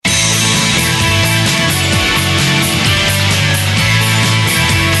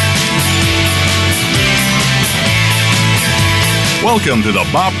Welcome to the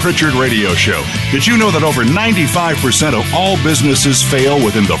Bob Pritchard Radio Show. Did you know that over 95% of all businesses fail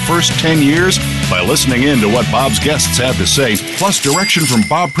within the first 10 years? By listening in to what Bob's guests have to say, plus direction from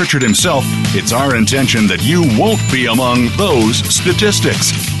Bob Pritchard himself, it's our intention that you won't be among those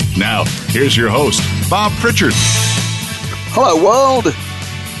statistics. Now, here's your host, Bob Pritchard. Hello, world.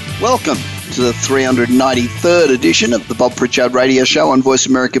 Welcome to the 393rd edition of the Bob Pritchard Radio Show on Voice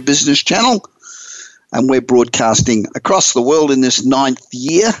America Business Channel. And we're broadcasting across the world in this 9th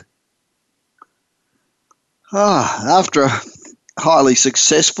year. After a highly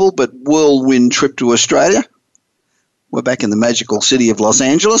successful but whirlwind trip to Australia, we're back in the magical city of Los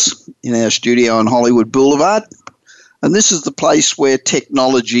Angeles in our studio on Hollywood Boulevard. And this is the place where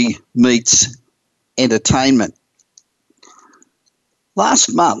technology meets entertainment.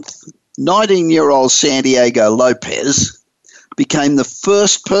 Last month, 19-year-old Santiago Lopez became the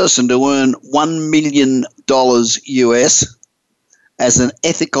first person to earn $1 million US as an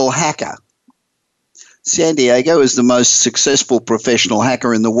ethical hacker. Santiago is the most successful professional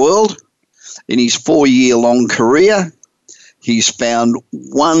hacker in the world. In his 4-year-long career, he's found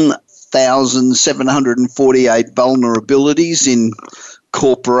 1,748 vulnerabilities in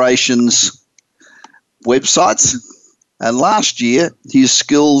corporations' websites. And last year, his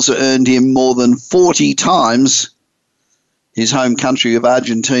skills earned him more than 40 times his home country of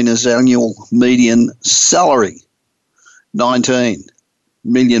Argentina's annual median salary, $19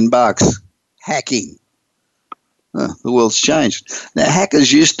 million. Hacking. The world's changed. Now,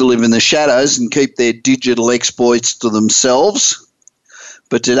 hackers used to live in the shadows and keep their digital exploits to themselves.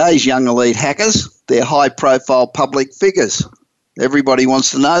 But today's young elite hackers, they're high-profile public figures. Everybody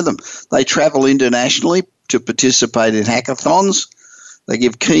wants to know them. They travel internationally to participate in hackathons. They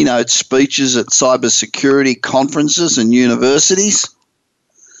give keynote speeches at cybersecurity conferences and universities.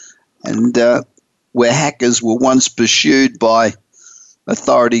 And where hackers were once pursued by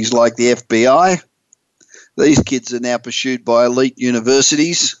authorities like the FBI, these kids are now pursued by elite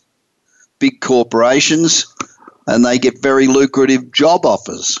universities, big corporations, and they get very lucrative job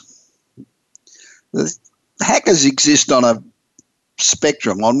offers. The hackers exist on a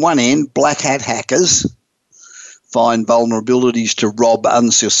spectrum. On one end, black hat hackers find vulnerabilities to rob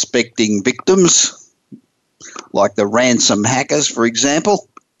unsuspecting victims, like the ransom hackers, for example.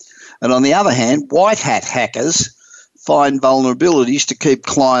 And on the other hand, white hat hackers find vulnerabilities to keep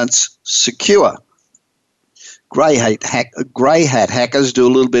clients secure. Grey hat hackers do a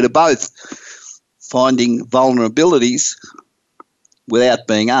little bit of both, finding vulnerabilities without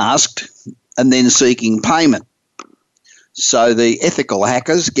being asked and then seeking payment. So the ethical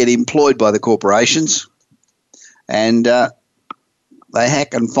hackers get employed by the corporations and they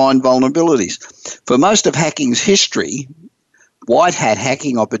hack and find vulnerabilities. For most of hacking's history, white hat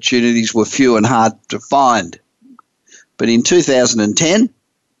hacking opportunities were few and hard to find. But in 2010,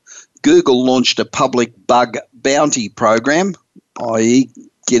 Google launched a public bug bounty program, i.e.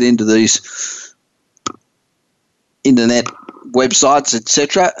 get into these internet websites,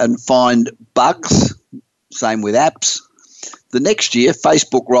 etc., and find bugs. Same with apps. The next year,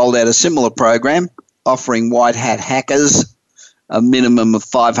 Facebook rolled out a similar program, offering white hat hackers a minimum of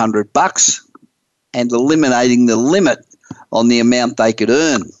 $500 and eliminating the limit on the amount they could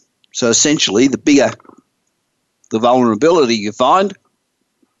earn. So essentially, the bigger the vulnerability you find,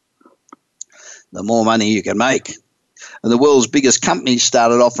 the more money you can make. And the world's biggest companies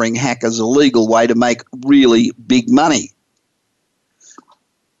started offering hackers a legal way to make really big money.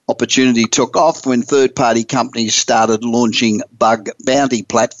 Opportunity took off when third-party companies started launching bug bounty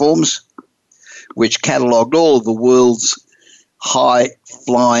platforms, which catalogued all of the world's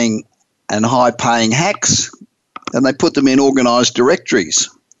high-flying and high-paying hacks, and they put them in organised directories.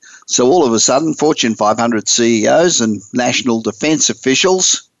 So all of a sudden, Fortune 500 CEOs and national defence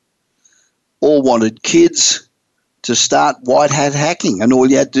officials all wanted kids to start white hat hacking, and all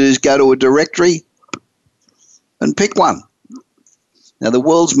you had to do is go to a directory and pick one. Now, the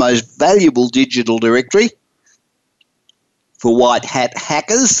world's most valuable digital directory for white hat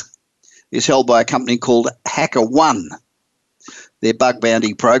hackers is held by a company called HackerOne. Their bug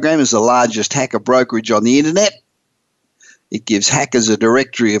bounty program is the largest hacker brokerage on the internet. It gives hackers a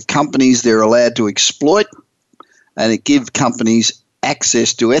directory of companies they're allowed to exploit, and it gives companies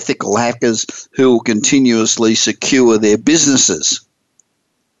access to ethical hackers who will continuously secure their businesses.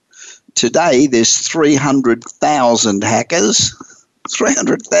 Today, there's 300,000 hackers,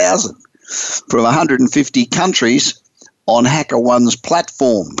 300,000 from 150 countries on HackerOne's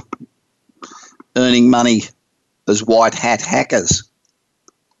platform, earning money as white hat hackers.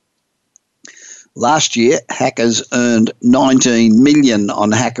 Last year, hackers earned $19 million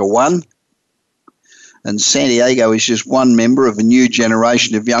on HackerOne, And Santiago is just one member of a new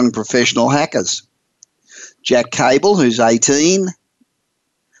generation of young professional hackers. Jack Cable, who's 18,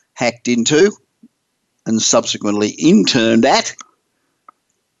 hacked into and subsequently interned at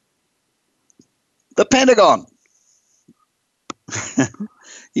the Pentagon.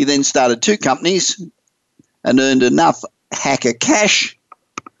 He then started 2 companies and earned enough hacker cash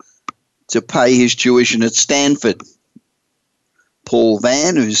to pay his tuition at Stanford. Paul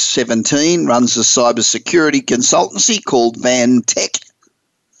Van, who's 17, runs a cybersecurity consultancy called Van Tech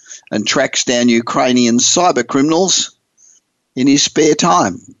and tracks down Ukrainian cyber criminals in his spare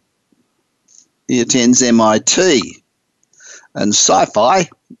time. He attends MIT. And Sci-Fi,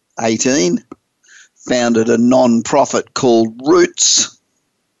 18, founded a non-profit called Roots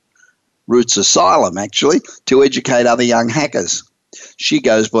Asylum, actually, to educate other young hackers. She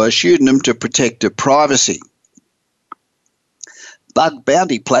goes by a pseudonym to protect her privacy. Bug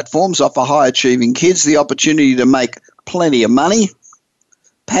bounty platforms offer high-achieving kids the opportunity to make plenty of money,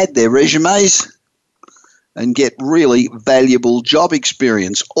 pad their resumes, and get really valuable job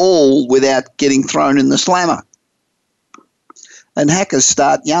experience, all without getting thrown in the slammer. And hackers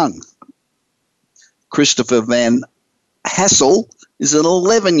start young. Christopher Van Hassel is an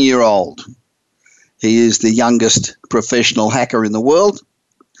 11-year-old. He is the youngest professional hacker in the world.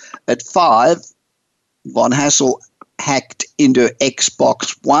 At 5, Von Hassel hacked into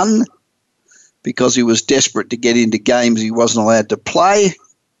Xbox One because he was desperate to get into games he wasn't allowed to play.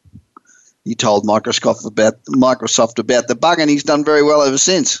 He told Microsoft about the bug, and he's done very well ever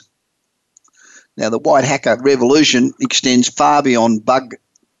since. Now, the white hacker revolution extends far beyond bug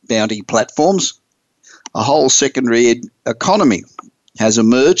bounty platforms. A whole secondary economy has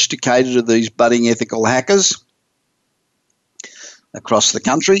emerged to cater to these budding ethical hackers. Across the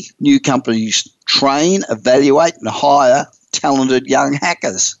country, new companies train, evaluate and hire talented young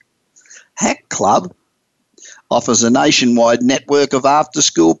hackers. Hack Club offers a nationwide network of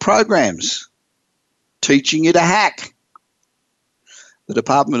after-school programs teaching you to hack. The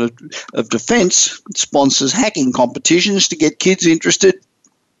Department of Defense sponsors hacking competitions to get kids interested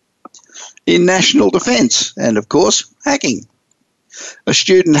in national defense and, of course, hacking. A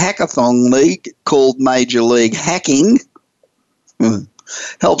student hackathon league called Major League Hacking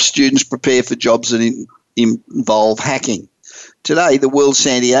helps students prepare for jobs that involve hacking. Today, the world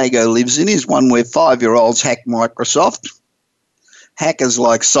Santiago lives in is one where 5-year-olds hack Microsoft, hackers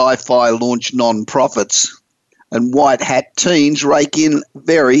like Sci-Fi launch non-profits, and white hat teens rake in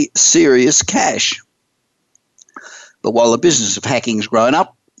very serious cash. But while the business of hacking's grown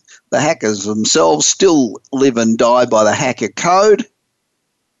up, the hackers themselves still live and die by the hacker code.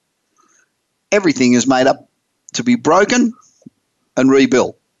 Everything is made up to be broken and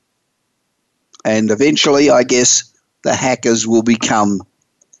rebuilt. And eventually, I guess, the hackers will become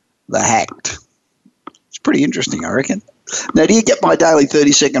the hacked. It's pretty interesting, I reckon. Now, do you get my daily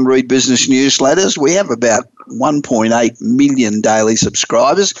 30-second read business newsletters? We have about 1.8 million daily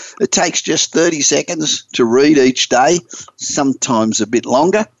subscribers. It takes just 30 seconds to read each day, sometimes a bit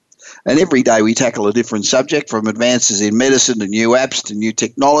longer. And every day we tackle a different subject, from advances in medicine to new apps to new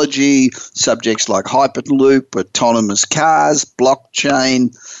technology, subjects like Hyperloop, autonomous cars,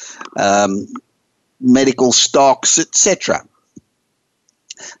 blockchain, medical stocks, etc.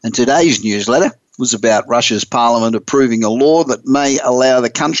 And today's newsletter was about Russia's parliament approving a law that may allow the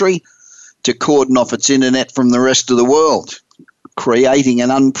country to cordon off its internet from the rest of the world, creating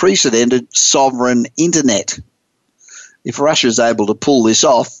an unprecedented sovereign internet. If Russia is able to pull this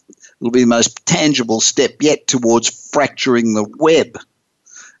off, it'll be the most tangible step yet towards fracturing the web.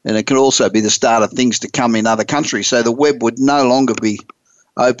 And it could also be the start of things to come in other countries. So the web would no longer be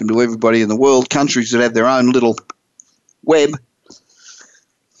open to everybody in the world. Countries that have their own little web.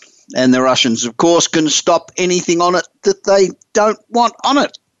 And the Russians, of course, can stop anything on it that they don't want on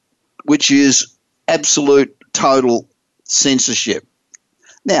it, which is absolute, total censorship.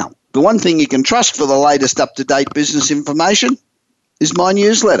 Now, the one thing you can trust for the latest up-to-date business information is my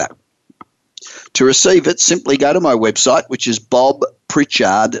newsletter. To receive it, simply go to my website, which is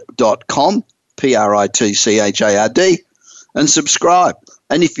bobpritchard.com, Pritchard, and subscribe.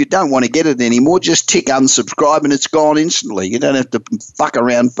 And if you don't want to get it anymore, just tick unsubscribe and it's gone instantly. You don't have to fuck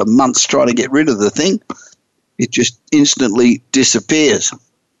around for months trying to get rid of the thing. It just instantly disappears.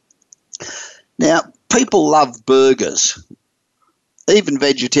 Now, people love burgers. Even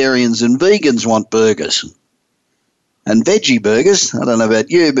vegetarians and vegans want burgers. And veggie burgers, I don't know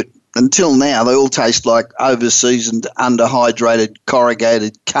about you, but until now they all taste like over-seasoned, underhydrated,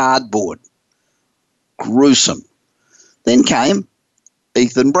 corrugated cardboard. Gruesome. Then came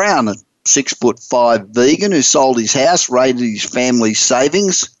Ethan Brown, a 6'5" vegan who sold his house, raided his family's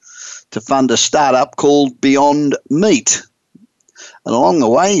savings to fund a startup called Beyond Meat. And along the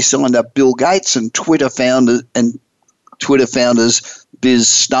way, he signed up Bill Gates and Twitter founders Biz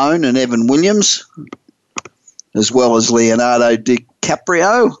Stone and Evan Williams, as well as Leonardo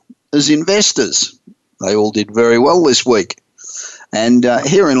DiCaprio as investors. They all did very well this week. And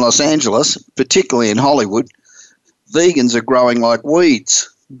here in Los Angeles, particularly in Hollywood, vegans are growing like weeds.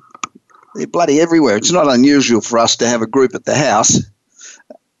 They're bloody everywhere. It's not unusual for us to have a group at the house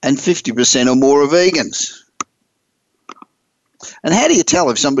and 50% or more are vegans. And how do you tell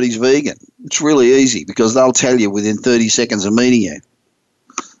if somebody's vegan? It's really easy because they'll tell you within 30 seconds of meeting you.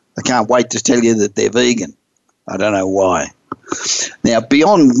 I can't wait to tell you that they're vegan. I don't know why. Now,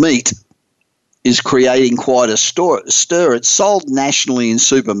 Beyond Meat is creating quite a stir. It's sold nationally in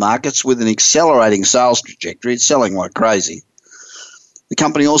supermarkets with an accelerating sales trajectory. It's selling like crazy. The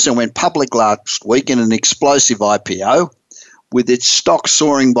company also went public last week in an explosive IPO with its stock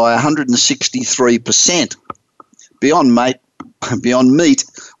soaring by 163%. Beyond Meat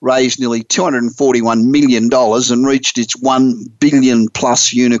raised nearly $241 million and reached its $1 billion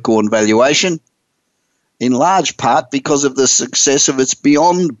plus unicorn valuation, in large part because of the success of its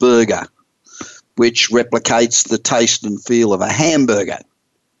Beyond Burger, which replicates the taste and feel of a hamburger.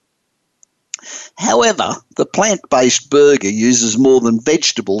 However, the plant-based burger uses more than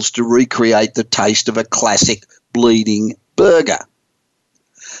vegetables to recreate the taste of a classic bleeding burger.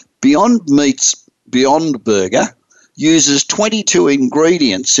 Beyond Meat's Beyond Burger uses 22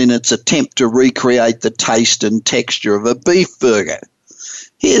 ingredients in its attempt to recreate the taste and texture of a beef burger.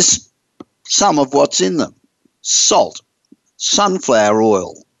 Here's some of what's in them: salt, sunflower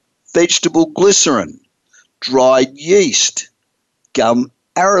oil, vegetable glycerin, dried yeast, gum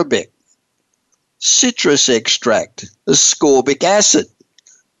arabic, citrus extract, ascorbic acid,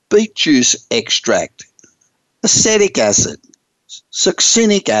 beet juice extract, acetic acid,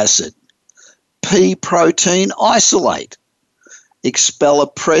 succinic acid, pea protein isolate, expeller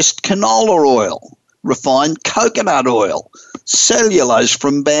pressed canola oil, refined coconut oil, cellulose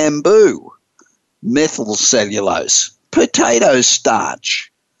from bamboo, methyl cellulose, potato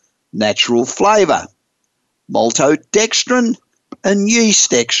starch, natural flavour, maltodextrin, and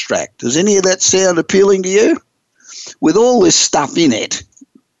yeast extract. Does any of that sound appealing to you? With all this stuff in it,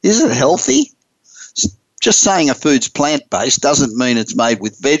 is it healthy? Just saying a food's plant-based doesn't mean it's made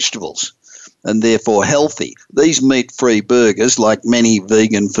with vegetables and therefore healthy. These meat-free burgers, like many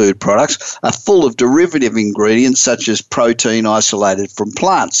vegan food products, are full of derivative ingredients such as protein isolated from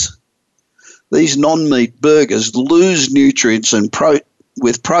plants. These non-meat burgers lose nutrients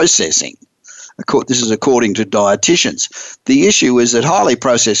with processing. This is according to dietitians. The issue is that highly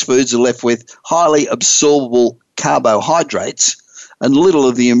processed foods are left with highly absorbable carbohydrates and little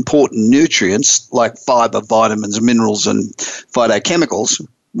of the important nutrients like fiber, vitamins, minerals, and phytochemicals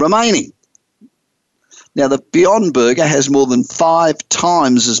remaining. Now, the Beyond Burger has more than 5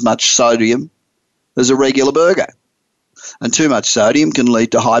 times as much sodium as a regular burger. And too much sodium can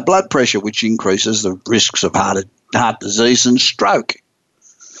lead to high blood pressure, which increases the risks of heart disease and stroke.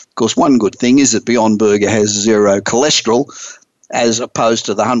 Of course, one good thing is that Beyond Burger has 0 cholesterol, as opposed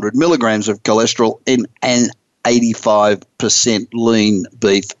to the 100 milligrams of cholesterol in an 85% lean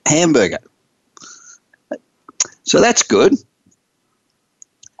beef hamburger. So that's good.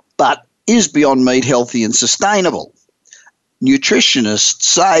 But is Beyond Meat healthy and sustainable? Nutritionists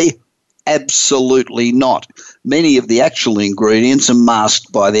say absolutely not. Many of the actual ingredients are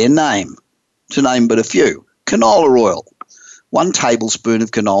masked by their name. To name but a few: canola oil. 1 tablespoon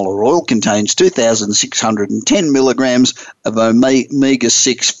of canola oil contains 2,610 milligrams of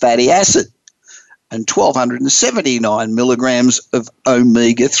omega-6 fatty acid and 1,279 milligrams of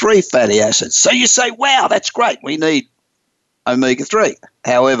omega-3 fatty acids. So you say, wow, that's great, we need omega-3.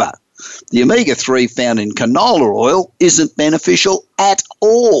 However, the omega-3 found in canola oil isn't beneficial at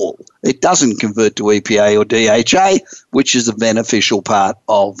all. It doesn't convert to EPA or DHA, which is the beneficial part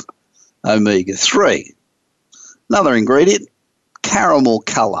of omega-3. Another ingredient, caramel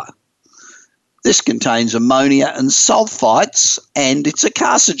colour. This contains ammonia and sulfites, and it's a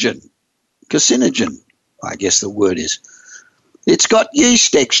carcinogen, I guess the word is. It's got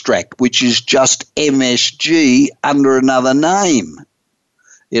yeast extract, which is just MSG under another name.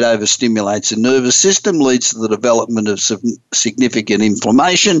 It overstimulates the nervous system, leads to the development of significant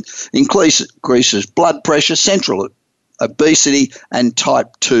inflammation, increases blood pressure, central obesity, and type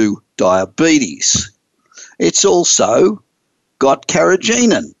 2 diabetes. It's also got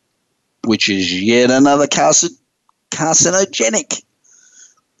carrageenan, which is yet another carcinogenic.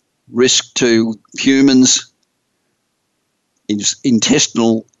 Risk to humans is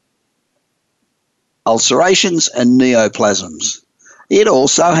intestinal ulcerations and neoplasms. It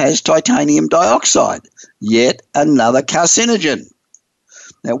also has titanium dioxide, yet another carcinogen.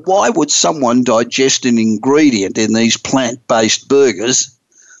 Now, why would someone digest an ingredient in these plant-based burgers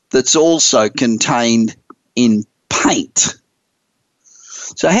that's also contained in paint?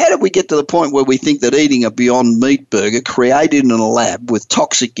 So how did we get to the point where we think that eating a Beyond Meat burger created in a lab with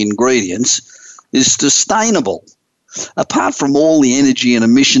toxic ingredients is sustainable? Apart from all the energy and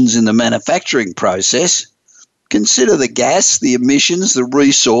emissions in the manufacturing process, consider the gas, the emissions, the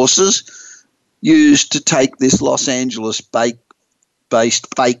resources used to take this Los Angeles-based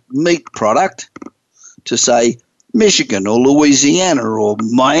fake meat product to, say, Michigan or Louisiana or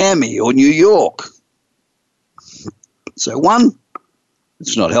Miami or New York. So 1,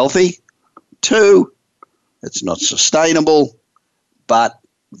 it's not healthy. 2, it's not sustainable, but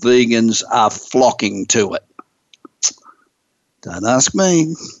vegans are flocking to it. Don't ask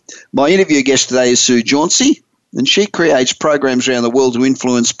me. My interview guest today is Sue Jauncey, and she creates programs around the world to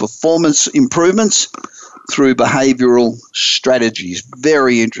influence performance improvements through behavioural strategies.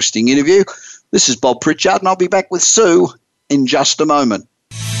 Very interesting interview. This is Bob Pritchard, and I'll be back with Sue in just a moment.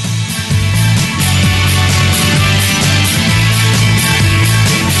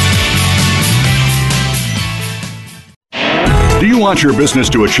 Do you want your business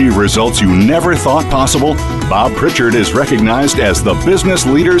to achieve results you never thought possible? Bob Pritchard is recognized as the Business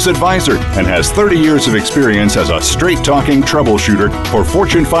Leader's Advisor and has 30 years of experience as a straight-talking troubleshooter for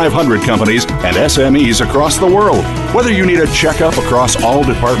Fortune 500 companies and SMEs across the world. Whether you need a checkup across all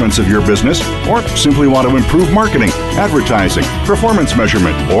departments of your business or simply want to improve marketing, advertising, performance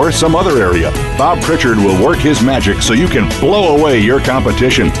measurement, or some other area, Bob Pritchard will work his magic so you can blow away your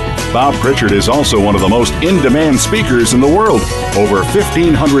competition. Bob Pritchard is also one of the most in-demand speakers in the world. Over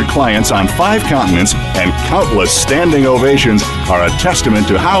 1,500 clients on 5 continents and countless standing ovations are a testament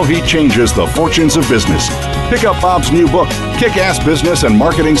to how he changes the fortunes of business. Pick up Bob's new book, Kick-Ass Business and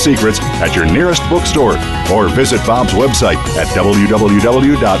Marketing Secrets, at your nearest bookstore, or visit Bob's website at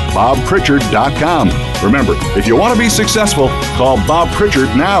www.bobpritchard.com. Remember, if you want to be successful, call Bob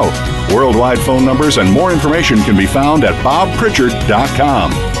Pritchard now. Worldwide phone numbers and more information can be found at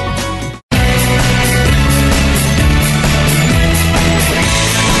bobpritchard.com.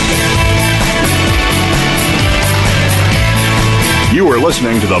 You are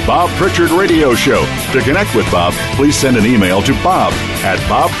listening to the Bob Pritchard Radio Show. To connect with Bob, please send an email to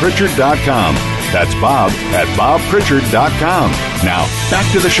bob@bobpritchard.com. That's bob@bobpritchard.com. Now, back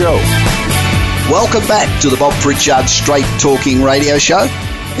to the show. Welcome back to the Bob Pritchard Straight Talking Radio Show.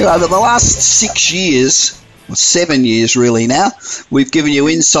 Over the last 6 years, 7 years really now, we've given you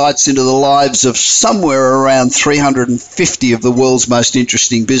insights into the lives of somewhere around 350 of the world's most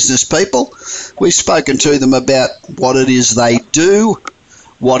interesting business people. We've spoken to them about what it is they do,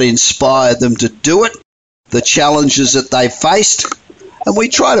 what inspired them to do it, the challenges that they faced, and we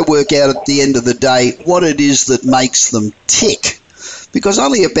try to work out at the end of the day what it is that makes them tick, because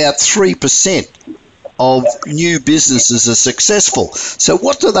only about 3% of new businesses are successful. So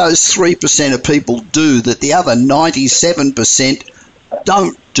what do those 3% of people do that the other 97%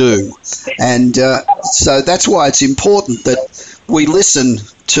 don't do? And so that's why it's important that we listen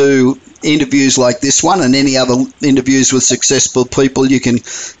to interviews like this one and any other interviews with successful people you can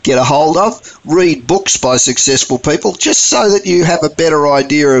get a hold of. Read books by successful people just so that you have a better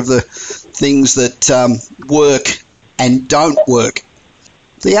idea of the things that work and don't work.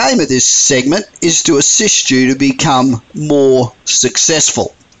 The aim of this segment is to assist you to become more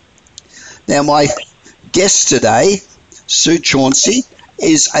successful. Now, my guest today, Sue Jauncey,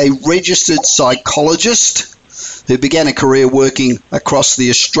 is a registered psychologist who began a career working across the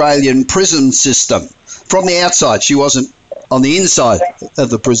Australian prison system. From the outside, she wasn't on the inside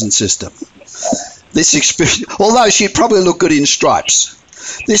of the prison system. This experience, although she'd probably look good in stripes,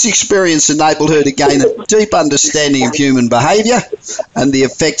 this experience enabled her to gain a deep understanding of human behaviour and the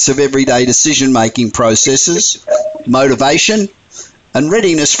effects of everyday decision-making processes, motivation, and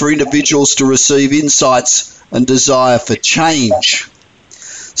readiness for individuals to receive insights and desire for change.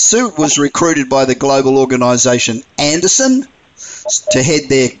 Sue was recruited by the global organisation Anderson to head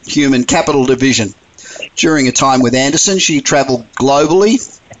their human capital division. During a time with Anderson, she travelled globally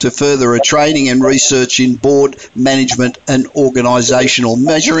to further her training and research in board management and organisational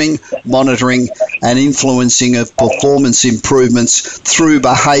measuring, monitoring and influencing of performance improvements through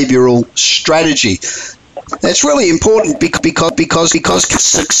behavioural strategy. That's really important because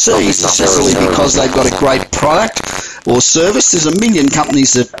succeed necessarily because they've got a great product or service. There's a million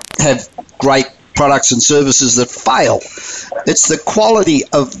companies that have great products and services that fail. It's the quality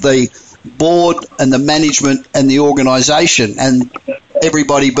of the board and the management and the organisation, and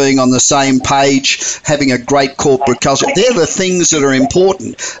everybody being on the same page, having a great corporate culture. They're the things that are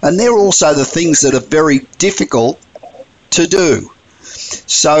important, and they're also the things that are very difficult to do.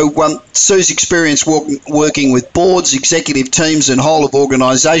 So Sue's experience working with boards, executive teams and whole of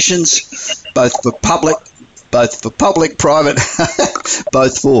organisations, both for public, private, both for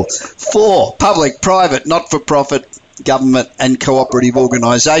public, private, not-for-profit, government and cooperative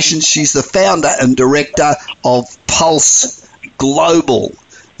organisations. She's the founder and director of Pulse Global.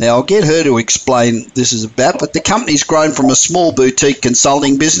 Now, I'll get her to explain this is about, but the company's grown from a small boutique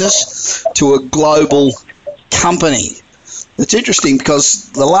consulting business to a global company. It's interesting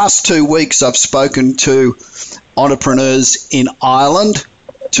because the last 2 weeks I've spoken to entrepreneurs in Ireland,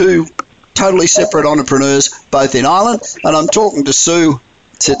 two totally separate entrepreneurs, both in Ireland, and I'm talking to Sue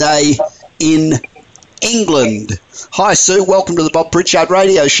today in England. Hi, Sue. Welcome to the Bob Pritchard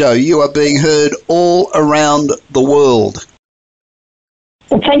Radio Show. You are being heard all around the world.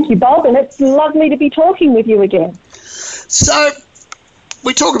 Well, thank you, Bob, and it's lovely to be talking with you again. So,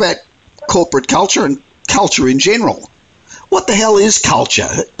 we talk about corporate culture and culture in general. What the hell is culture?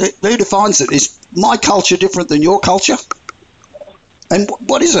 Who defines it? Is my culture different than your culture? And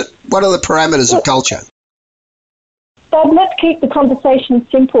what is it? What are the parameters of culture? Bob, let's keep the conversation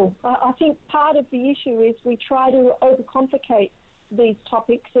simple. I think part of the issue is we try to overcomplicate these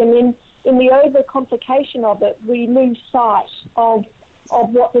topics, and in the overcomplication of it, we lose sight of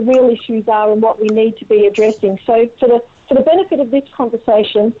what the real issues are and what we need to be addressing. So for the benefit of this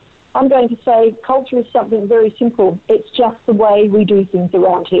conversation, I'm going to say culture is something very simple. It's just the way we do things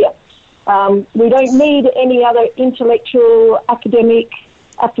around here. We don't need any other intellectual, academic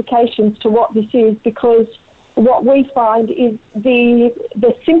applications to what this is, because what we find is the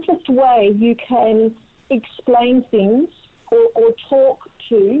simplest way you can explain things or talk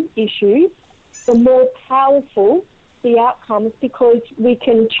to issues, the more powerful the outcomes, because we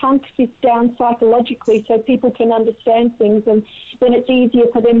can chunk this down psychologically so people can understand things, and then it's easier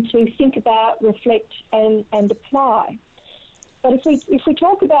for them to think about, reflect and apply. But if we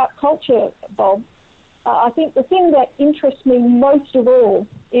talk about culture, Bob, I think the thing that interests me most of all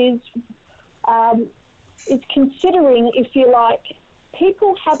is considering, if you like,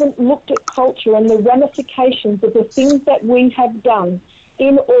 people haven't looked at culture and the ramifications of the things that we have done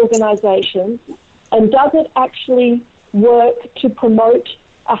in organisations, and does it actually work to promote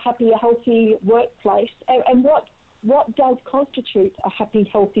a happy, healthy workplace, and what does constitute a happy,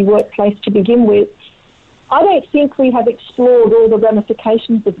 healthy workplace to begin with. I don't think we have explored all the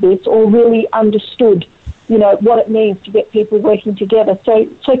ramifications of this or really understood, what it means to get people working together.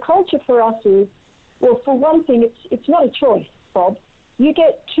 So culture for us is, well, for one thing, it's not a choice, Bob. You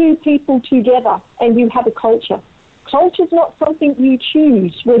get two people together and you have a culture. Culture is not something you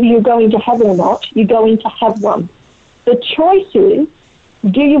choose whether you're going to have it or not. You're going to have one. The choice is,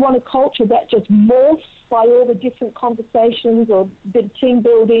 do you want a culture that just morphs by all the different conversations or bit of team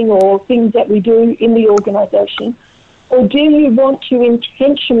building or things that we do in the organisation? Or do you want to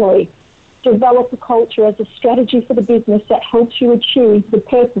intentionally develop a culture as a strategy for the business that helps you achieve the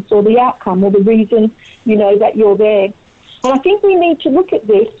purpose or the outcome or the reason, that you're there? And I think we need to look at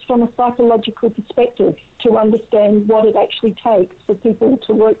this from a psychological perspective to understand what it actually takes for people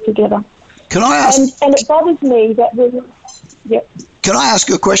to work together. Can I ask? And it bothers me that yep. Can I ask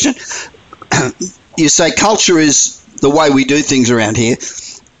you a question? You say culture is the way we do things around here.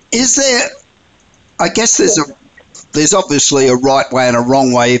 Is there? I guess there's obviously a right way and a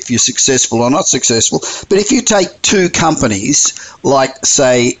wrong way if you're successful or not successful. But if you take two companies like,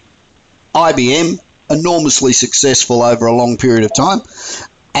 say, IBM, enormously successful over a long period of time,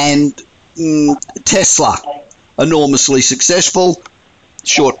 and Tesla, enormously successful,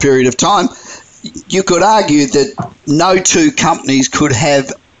 short period of time, you could argue that no two companies could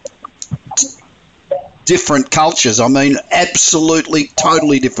have different cultures. I mean, absolutely,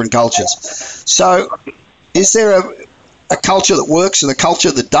 totally different cultures. So is there a culture that works and a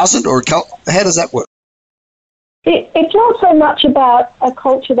culture that doesn't, or how does that work? It's not so much about a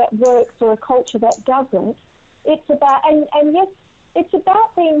culture that works or a culture that doesn't. It's about, and yes, it's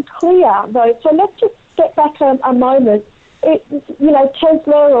about being clear, though. So let's just step back a moment.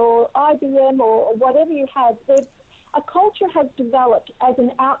 Tesla or IBM or whatever you have, a culture has developed as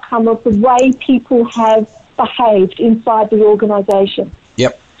an outcome of the way people have behaved inside the organisation.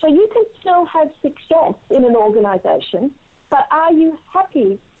 Yep. So you can still have success in an organisation, but are you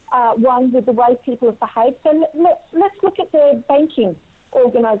happy, with the way people have behaved? So let's look at the banking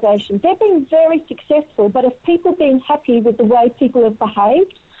organisation. They've been very successful, but have people been happy with the way people have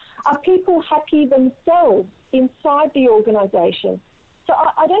behaved? Are people happy themselves inside the organisation? So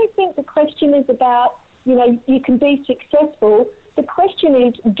I don't think the question is about, you can be successful, the question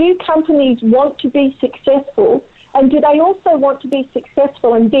is, do companies want to be successful, and do they also want to be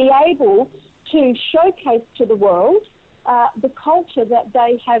successful and be able to showcase to the world the culture that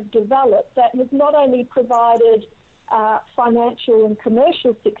they have developed that has not only provided financial and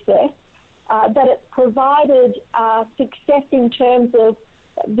commercial success, that it's provided success in terms of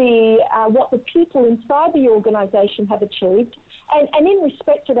what the people inside the organisation have achieved. And in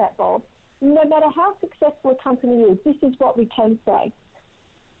respect to that, Bob, no matter how successful a company is, this is what we can say.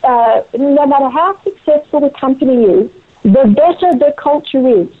 No matter how successful the company is, the better the culture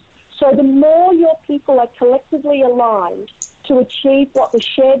is. So the more your people are collectively aligned to achieve what the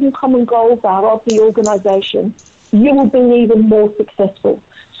shared and common goals are of the organisation, you will be even more successful.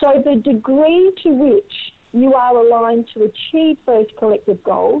 So the degree to which you are aligned to achieve those collective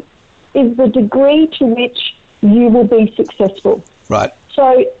goals is the degree to which you will be successful. Right.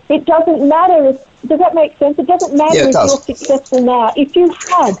 So it doesn't matter does that make sense? It doesn't matter if you're successful now. If you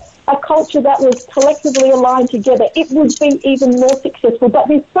had a culture that was collectively aligned together, it would be even more successful. But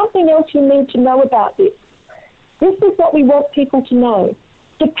there's something else you need to know about this. This is what we want people to know.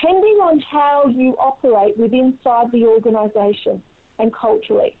 Depending on how you operate inside the organisation and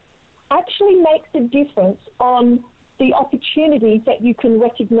culturally, actually makes a difference on the opportunities that you can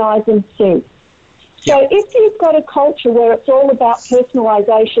recognise and see. So if you've got a culture where it's all about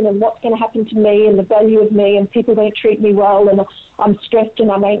personalisation and what's going to happen to me and the value of me and people don't treat me well and I'm stressed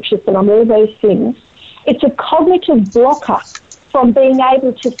and I'm anxious and I'm all those things, it's a cognitive blocker from being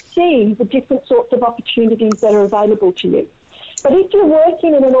able to see the different sorts of opportunities that are available to you. But if you're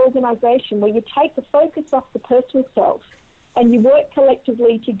working in an organisation where you take the focus off the personal self and you work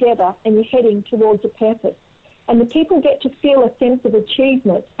collectively together and you're heading towards a purpose, and the people get to feel a sense of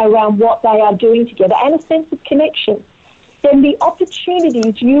achievement around what they are doing together and a sense of connection, then the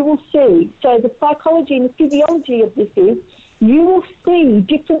opportunities you will see, so the psychology and the physiology of this is, you will see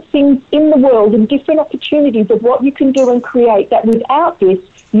different things in the world and different opportunities of what you can do and create that without this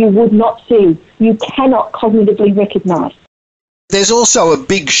you would not see, you cannot cognitively recognise. There's also a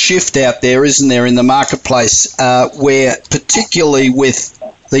big shift out there, isn't there, in the marketplace where particularly with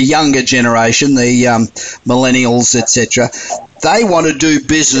the younger generation, the millennials, etc., they want to do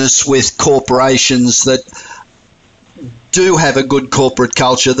business with corporations that do have a good corporate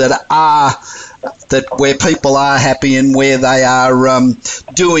culture, that where people are happy and where they are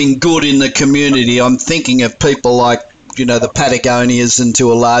doing good in the community. I'm thinking of people like, the Patagonias and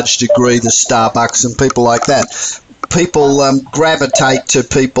to a large degree the Starbucks and people like that. People gravitate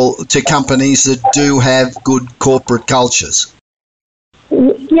to companies that do have good corporate cultures.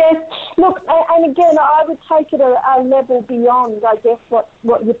 Yes, look, and again, I would take it a level beyond, I guess, what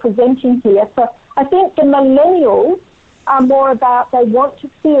you're presenting here. So I think the millennials are more about they want to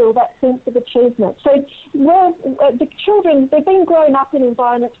feel that sense of achievement. So the children, they've been growing up in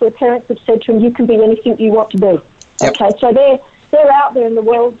environments where parents have said to them, you can be anything you want to be. Yep. Okay, so they're out there in the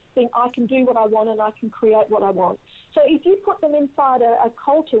world saying, I can do what I want and I can create what I want. So if you put them inside a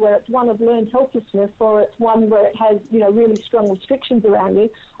culture where it's one of learned helplessness or it's one where it has, really strong restrictions around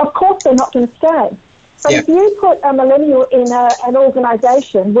you, of course they're not going to stay. But if you put a millennial in an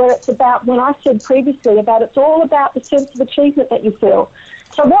organisation where it's about, when I said previously about it's all about the sense of achievement that you feel.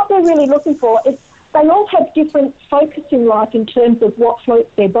 So what they're really looking for is they all have different focus in life in terms of what floats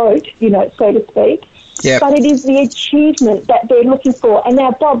their boat, so to speak. Yep. But it is the achievement that they're looking for. And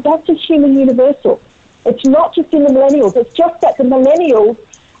now, Bob, that's a human universal. It's not just in the millennials. It's just that the millennials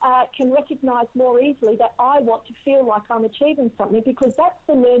can recognise more easily that I want to feel like I'm achieving something because that's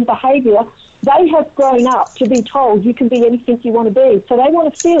the learned behaviour. They have grown up to be told you can be anything you want to be. So they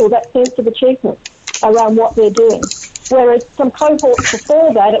want to feel that sense of achievement around what they're doing. Whereas some cohorts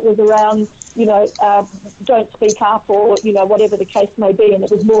before that, it was around, don't speak up or, whatever the case may be. And it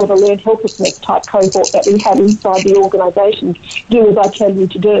was more of a learned helplessness type cohort that we had inside the organisation. Do as I tell you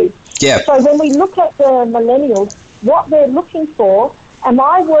to do. Yeah. So when we look at the millennials, what they're looking for, am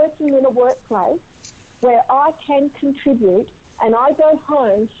I working in a workplace where I can contribute and I go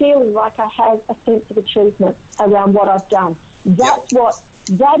home feeling like I have a sense of achievement around what I've done?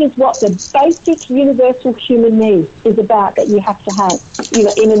 That is what the basic universal human need is about that you have to have,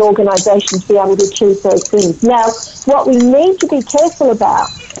 in an organisation to be able to achieve those things. Now, what we need to be careful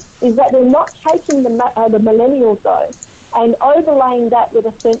about is that they're not taking the millennials, though, and overlaying that with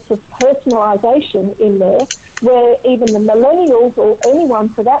a sense of personalisation in there, where even the millennials, or anyone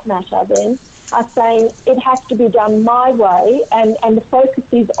for that matter then, are saying it has to be done my way and the focus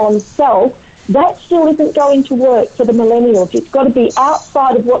is on self. That still isn't going to work for the millennials. It's got to be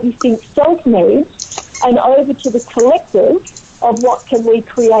outside of what you think self needs and over to the collective of what can we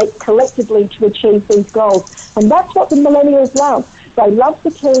create collectively to achieve these goals. And that's what the millennials love. They love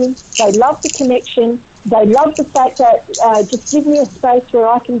the team, they love the connection, they love the fact that just give me a space where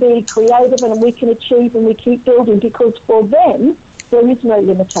I can be creative and we can achieve and we keep building, because for them, there is no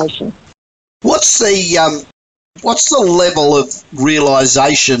limitation. What's the level of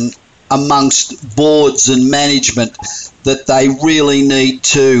realisation amongst boards and management that they really need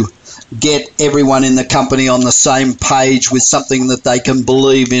to get everyone in the company on the same page with something that they can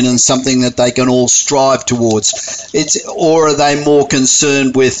believe in and something that they can all strive towards? Or are they more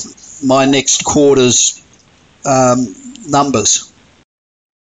concerned with my next quarter's numbers?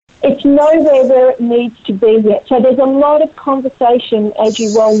 It's nowhere where it needs to be yet. So there's a lot of conversation, as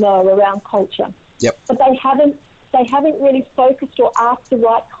you well know, around culture. Yep. But they haven't really focused or asked the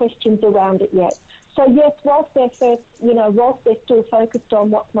right questions around it yet. So yes, whilst they're still focused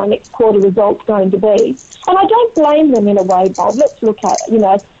on what's my next quarter results going to be, and I don't blame them in a way, Bob. Let's look at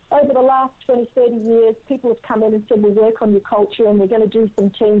it. Over the last 20, 30 years, people have come in and said, we'll work on your culture and we're going to do some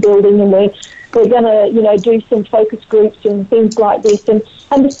team building and we're going to, do some focus groups and things like this. And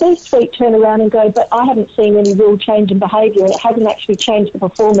the C-suite turn around and go, but I haven't seen any real change in behaviour and it hasn't actually changed the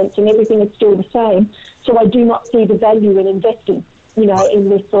performance and everything is still the same. So I do not see the value in investing, in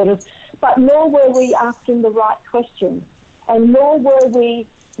this sort of... But nor were we asking the right questions, and nor were we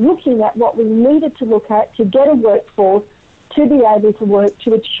looking at what we needed to look at to get a workforce to be able to work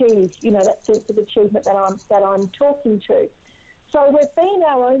to achieve, that sense of achievement that I'm talking to. So we've been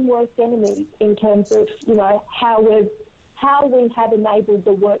our own worst enemies in terms of, how we have enabled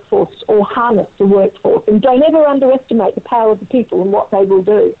the workforce or harnessed the workforce. And don't ever underestimate the power of the people and what they will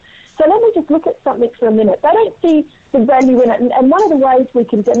do. So let me just look at something for a minute. They don't see the value in it. And one of the ways we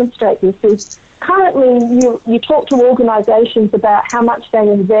can demonstrate this is currently you talk to organisations about how much they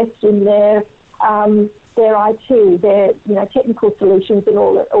invest in their IT, their technical solutions and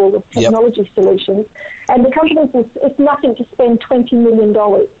all the technology solutions. And the companies, it's nothing to spend $20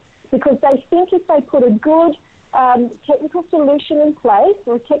 million because they think if they put a good technical solution in place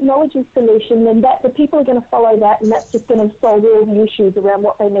or a technology solution, then that the people are going to follow that, and that's just going to solve all the issues around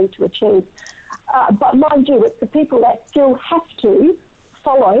what they need to achieve. But mind you, it's the people that still have to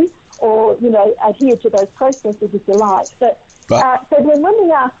follow or adhere to those processes, if you like. But so then when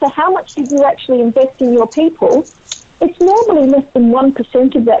we ask, so how much did you actually invest in your people? It's normally less than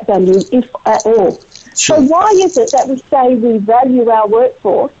 1% of that value, if at all. Sure. So why is it that we say we value our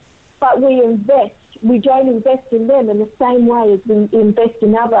workforce, but we don't invest in them in the same way as we invest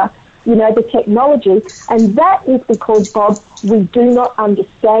in other, the technology? And that is because, Bob, we do not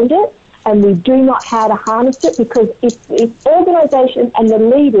understand it and we do not how to harness it, because if organisations and the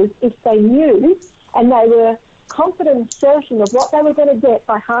leaders, if they knew and they were confident and certain of what they were going to get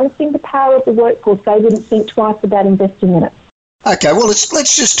by harnessing the power of the workforce, they wouldn't think twice about investing in it. Okay, well,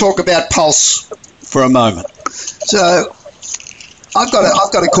 let's just talk about Pulse for a moment. So I've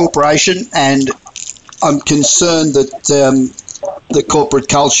got a corporation, and I'm concerned that the corporate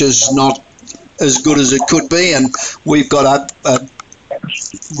culture is not as good as it could be, and we've got a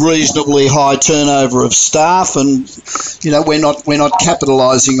reasonably high turnover of staff, and we're not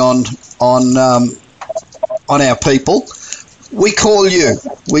capitalising on our people. We call you.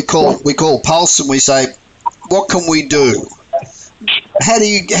 We call Pulse, and we say, what can we do? How do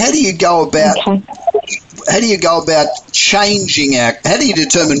you go about? Okay. How do you go about changing how do you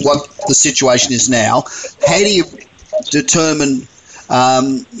determine what the situation is now? How do you determine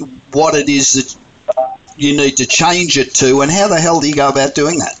what it is that you need to change it to, and how the hell do you go about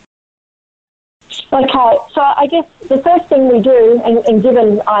doing that? Okay, so I guess the first thing we do, and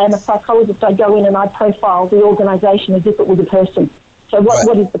given I am a psychologist, I go in and I profile the organisation as if it was a person. So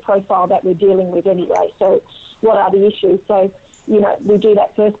what is the profile that we're dealing with anyway? So what are the issues? So, we do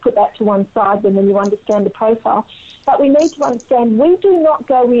that first, put that to one side, and then you understand the profile. But we need to understand we do not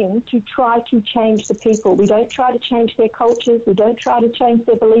go in to try to change the people. We don't try to change their cultures. We don't try to change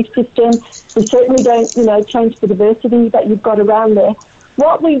their belief system. We certainly don't, change the diversity that you've got around there.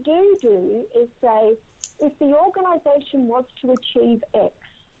 What we do is say, if the organisation was to achieve X,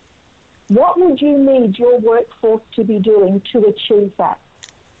 what would you need your workforce to be doing to achieve that?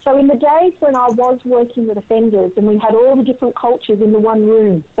 So in the days when I was working with offenders and we had all the different cultures in the one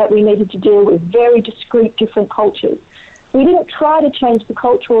room that we needed to deal with, very discrete different cultures, we didn't try to change the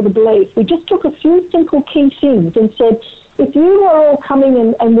culture or the belief. We just took a few simple key things and said, if you were all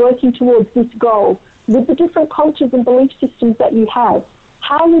coming and working towards this goal with the different cultures and belief systems that you have,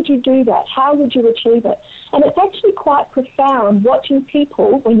 how would you do that? How would you achieve it? And it's actually quite profound watching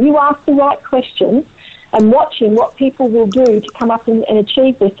people, when you ask the right questions, and watching what people will do to come up and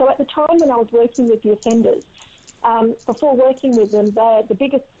achieve this. So at the time when I was working with the offenders, before working with them, the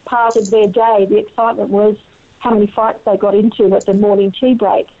biggest part of their day, the excitement was how many fights they got into at the morning tea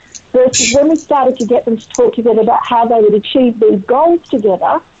break. Versus when we started to get them to talk together about how they would achieve these goals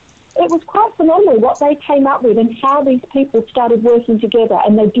together, it was quite phenomenal what they came up with and how these people started working together,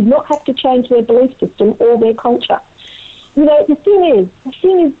 and they did not have to change their belief system or their culture. You know, the thing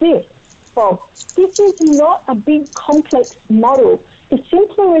is this, Bob, this is not a big complex model. The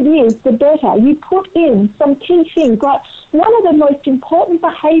simpler it is, the better. You put in some key things, like one of the most important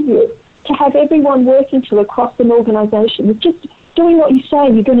behaviours to have everyone working to across an organisation is just doing what you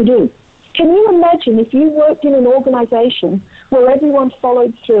say you're going to do. Can you imagine if you worked in an organisation where everyone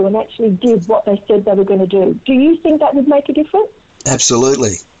followed through and actually did what they said they were going to do? Do you think that would make a difference?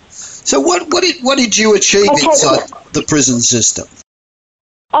 Absolutely. So what did you achieve inside the prison system?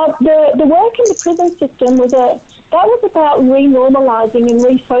 The work in the prison system was about renormalising and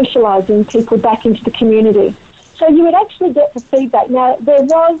re-socialising people back into the community. So you would actually get the feedback. Now, there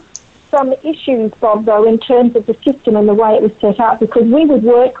was some issues, Bob, though, in terms of the system and the way it was set up, because we would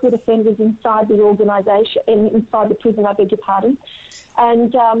work with offenders inside the organisation, inside the prison, I beg your pardon,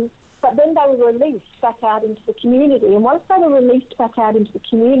 and but then they were released back out into the community. And once they were released back out into the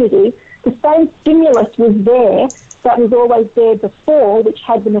community, the same stimulus was there that was always there before, which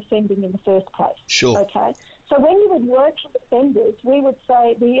had them offending in the first place. Sure. Okay. So when you would work with offenders,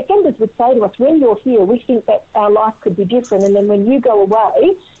 the offenders would say to us, when you're here, we think that our life could be different, and then when you go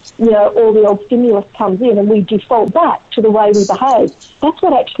away, you know, all the old stimulus comes in and we default back to the way we behave. That's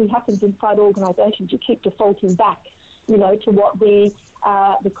what actually happens inside organisations. You keep defaulting back, you know, to what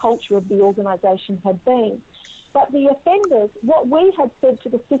the culture of the organisation had been. But the offenders, what we had said to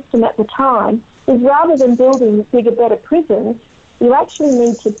the system at the time is rather than building bigger, better prisons, you actually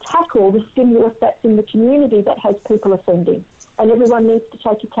need to tackle the stimulus that's in the community that has people offending. And everyone needs to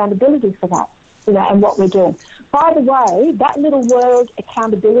take accountability for that, you know, and what we're doing. By the way, that little word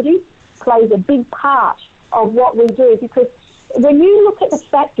accountability plays a big part of what we do, because when you look at the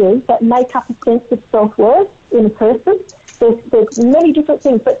factors that make up a sense of self-worth in a person, there's many different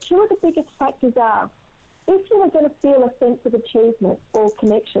things, but two of the biggest factors are, if you are going to feel a sense of achievement or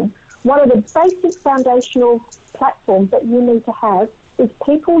connection, one of the basic foundational platforms that you need to have is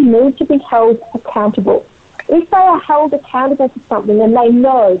people need to be held accountable. If they are held accountable for something and they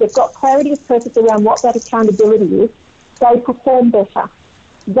know they've got clarity of purpose around what that accountability is, they perform better.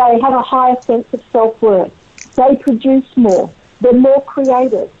 They have a higher sense of self-worth. They produce more. They're more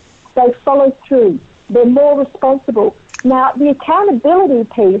creative. They follow through. They're more responsible. Now, the accountability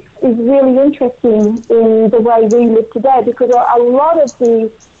piece is really interesting in the way we live today, because a lot of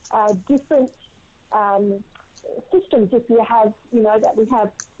the different systems, if you have, you know, that we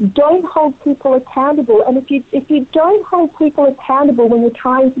have, don't hold people accountable. And if you don't hold people accountable when you're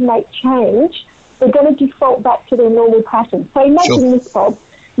trying to make change, they're going to default back to their normal pattern. So imagine this, Bob.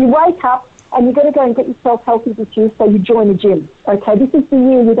 You wake up and you're going to go and get yourself healthy this year, so you join a gym. Okay, this is the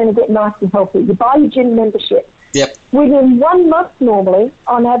year you're going to get nice and healthy. You buy your gym membership. Yep. Within 1 month normally,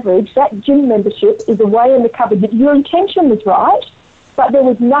 on average, that gym membership is away in the cupboard. Your intention was right, but there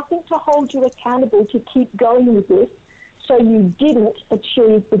was nothing to hold you accountable to keep going with this, so you didn't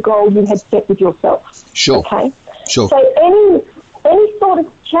achieve the goal you had set with yourself. Sure. Okay? Sure. So any sort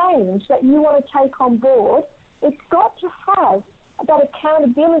of change that you want to take on board, it's got to have that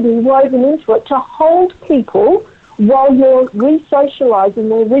accountability woven into it to hold people while you're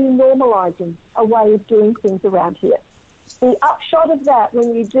re-socialising or re-normalising a way of doing things around here. The upshot of that,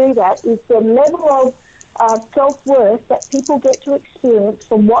 when you do that, is the level of self-worth that people get to experience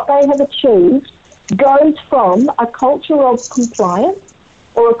from what they have achieved goes from a culture of compliance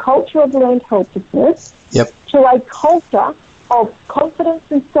or a culture of learned helplessness to a culture of confidence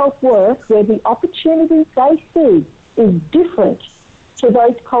and self-worth where the opportunities they see is different to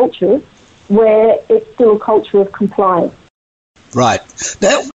those cultures where it's still a culture of compliance. Right.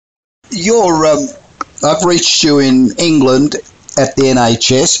 Now, I've reached you in England at the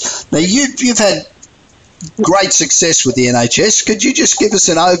NHS. Now, you've had great success with the NHS. Could you just give us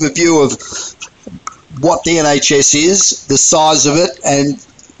an overview of what the NHS is, the size of it, and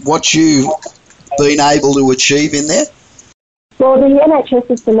what you've been able to achieve in there? Well, the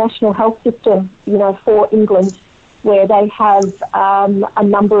NHS is the national health system, you know, for England, where they have a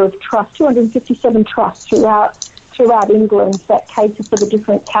number of trusts, 257 trusts throughout England that cater for the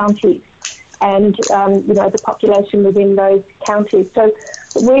different counties and, you know, the population within those counties. So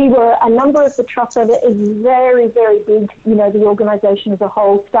we were, a number of the trusts over it is very, very big. You know, the organisation as a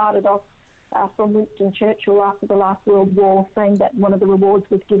whole started off from Winston Churchill after the last World War, saying that one of the rewards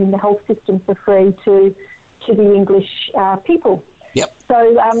was giving the health system for free to the English people. Yep.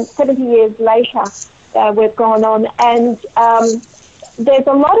 So 70 years later, we've gone on, and there's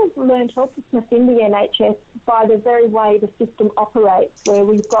a lot of learned helplessness in the NHS by the very way the system operates, where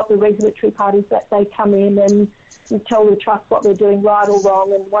we've got the regulatory parties that they come in and you tell the trust what they're doing right or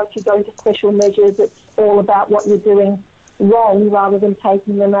wrong, and once you go into special measures, it's all about what you're doing wrong rather than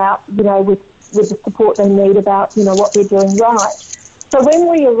taking them out, with the support they need about, what they're doing right. So when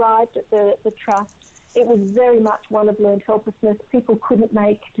we arrived at the trust, it was very much one of learned helplessness. People couldn't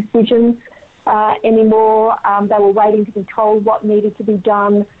make decisions anymore. They were waiting to be told what needed to be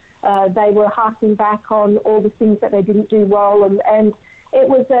done. They were harking back on all the things that they didn't do well, and it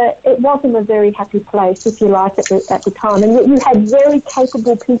wasn't a very happy place, if you like, at the time. And you had very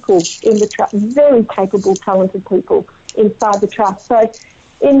capable people in the trust, very capable, talented people inside the trust. So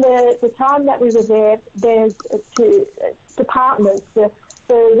in the time that we were there, there's two departments. The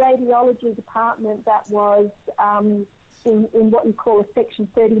radiology department that was in what you call a Section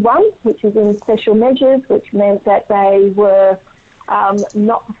 31, which is in special measures, which meant that they were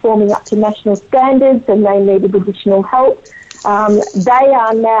not performing up to national standards and they needed additional help.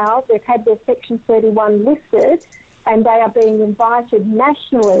 They've had their Section 31 listed, and they are being invited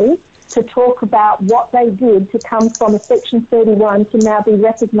nationally to talk about what they did to come from a Section 31 to now be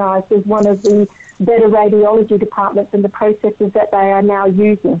recognised as one of the better radiology departments and the processes that they are now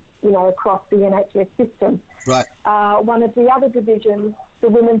using, across the NHS system. Right. One of the other divisions, the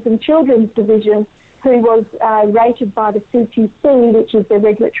Women's and Children's Division, who was rated by the CTC, which is the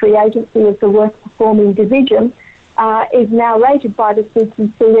regulatory agency of the worst performing division, is now rated by the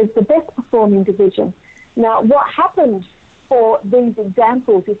CTC as the best performing division. Now, what happened for these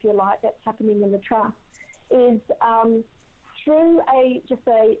examples, if you like, that's happening in the trust is through a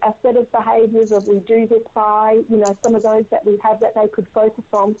set of behaviours of we do this by, some of those that we have that they could focus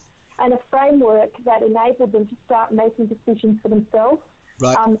on, and a framework that enabled them to start making decisions for themselves,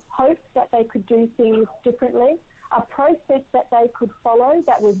 right. Hopes that they could do things differently, a process that they could follow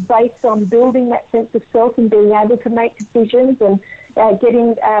that was based on building that sense of self and being able to make decisions and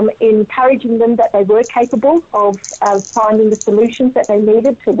encouraging them that they were capable of finding the solutions that they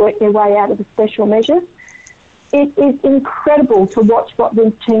needed to work their way out of the special measures. It is incredible to watch what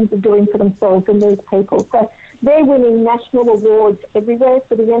these teams are doing for themselves and these people. So they're winning national awards everywhere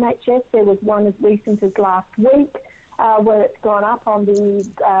for the NHS. There was one as recent as last week where it's gone up on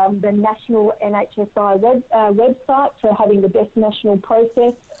the national NHSI website for having the best national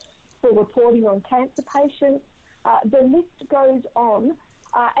process for reporting on cancer patients. The list goes on,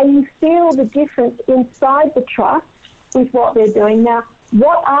 and you feel the difference inside the trust with what they're doing. Now,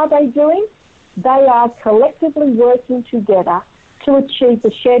 what are they doing? They are collectively working together to achieve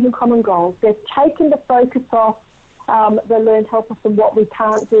the shared and common goals. They've taken the focus off the learned helpless and what we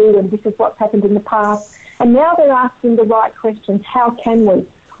can't do, and this is what's happened in the past. And now they're asking the right questions. How can we?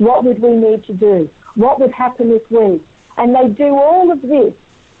 What would we need to do? What would happen if we? And they do all of this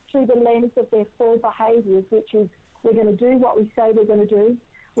through the lens of their 4 behaviours, which is we're going to do what we say we're going to do,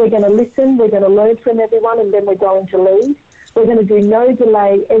 we're going to listen, we're going to learn from everyone, and then we're going to lead. We're going to do no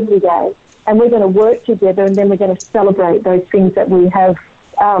delay every day, and we're going to work together, and then we're going to celebrate those things that we have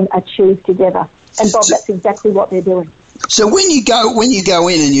achieved together. And Bob, that's exactly what they're doing. So when you go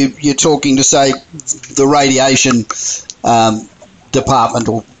in and you're talking to, say, the radiation department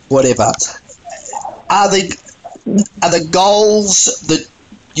or whatever, are the goals that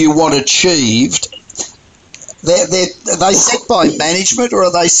you want achieved, are they set by management, or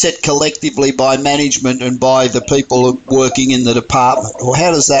are they set collectively by management and by the people working in the department, or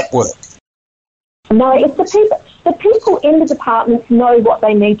how does that work? No, it's the people. The people in the departments know what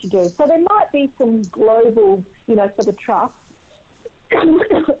they need to do. So there might be some global, for the trust,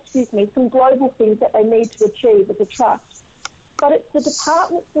 excuse me, some global things that they need to achieve with the trust. But it's the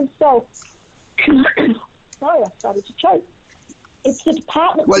departments themselves. Sorry, I started to choke. It's the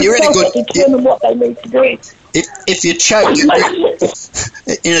departments themselves that determine what they need to do. If you choke,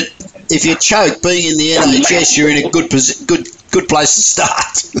 if you choke, being in the NHS, you're in a good place to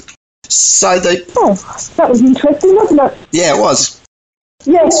start. So that was interesting, wasn't it? Yeah, it was.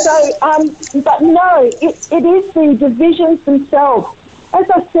 Yeah. So, but no, it is the divisions themselves. As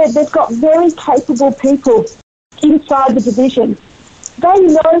I said, they've got very capable people inside the divisions. They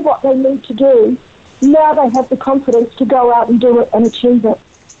know what they need to do. Now they have the confidence to go out and do it and achieve it.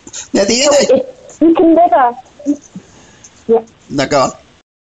 Now you can never. Yeah. No, go on.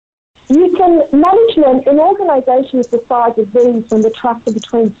 Management in organisations the size of these, and the trust of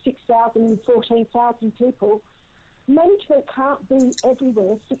between 6,000 and 14,000 people, management can't be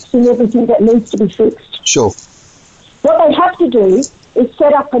everywhere fixing everything that needs to be fixed. Sure. What they have to do is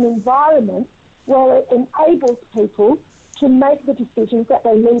set up an environment where it enables people to make the decisions that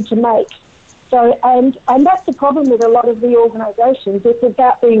they need to make So, and that's the problem with a lot of the organisations. It's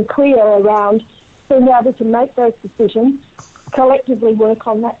about being clear around being able to make those decisions, collectively work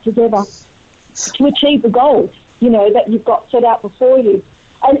on that together to achieve the goals, that you've got set out before you.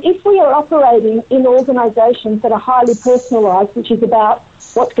 And if we are operating in organisations that are highly personalised, which is about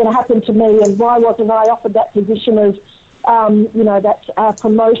what's going to happen to me and why wasn't I offered that position of, that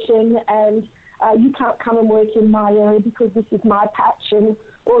promotion, and you can't come and work in my area because this is my patch, and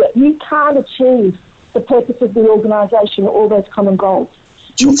or you can't achieve the purpose of the organisation or all those common goals.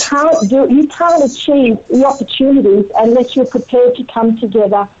 You can't achieve the opportunities unless you're prepared to come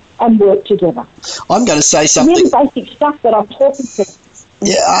together and work together. I'm going to say something. Really basic stuff that I'm talking to.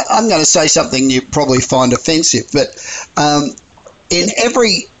 Yeah, I'm going to say something you probably find offensive, but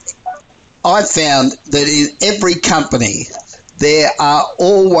I've found that in every company there are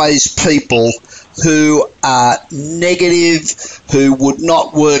always people who are negative, who would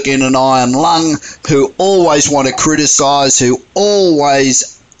not work in an iron lung, who always want to criticise, who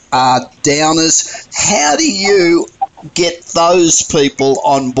always are downers. How do you get those people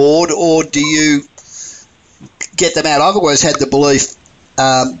on board, or do you get them out? I've always had the belief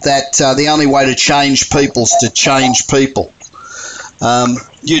that the only way to change people is to change people.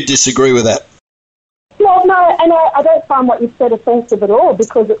 You disagree with that? Well, no, and I don't find what you've said offensive at all,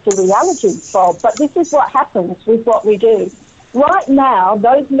 because it's a reality, Bob. But this is what happens with what we do. Right now,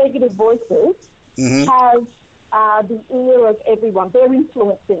 those negative voices have the ear of everyone. They're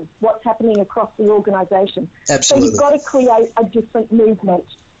influencing what's happening across the organisation. Absolutely. So you've got to create a different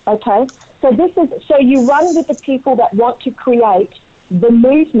movement, okay? So you run with the people that want to create the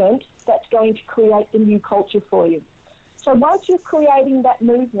movement that's going to create the new culture for you. So once you're creating that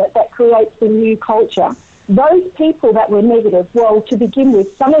movement that creates the new culture, those people that were negative, well, to begin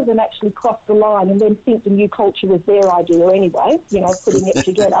with, some of them actually crossed the line and then think the new culture was their idea anyway, putting it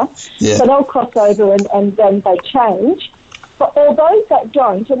together. Yeah. So they'll cross over and then they change. But all those that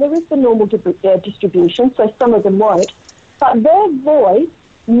don't, and there is the normal distribution, so some of them won't, but their voice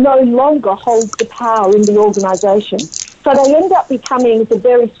no longer holds the power in the organisation. So they end up becoming the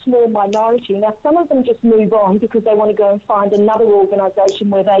very small minority. Now, some of them just move on because they want to go and find another organisation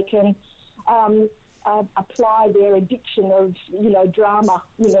where they can apply their addiction of, drama,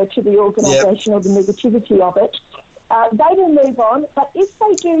 to the organisation, or the negativity of it. They will move on, but if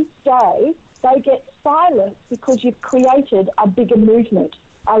they do stay, they get silenced because you've created a bigger movement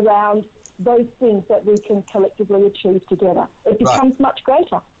around those things that we can collectively achieve together. It becomes much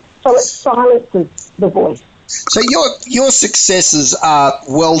greater. So it silences the voice. So your successes are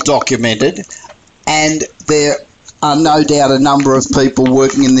well documented, and there are no doubt a number of people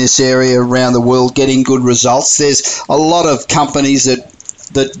working in this area around the world getting good results. There's a lot of companies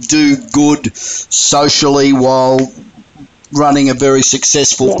that do good socially while running a very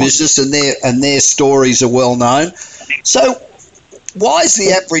successful business, and their stories are well known. So why is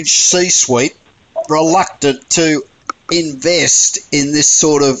the average C-suite reluctant to invest in this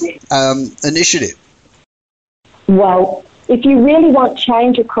sort of initiative? Well, if you really want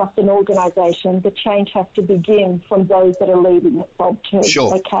change across an organisation, the change has to begin from those that are leading it, Bob, too.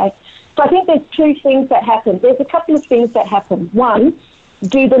 Sure. Okay? So I think there's two things that happen. There's a couple of things that happen. One,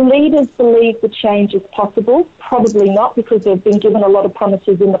 do the leaders believe the change is possible? Probably not, because they've been given a lot of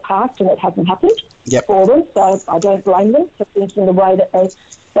promises in the past and it hasn't happened for them. So I don't blame them for thinking the way that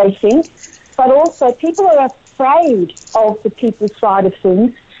they think. But also, people are afraid of the people's side of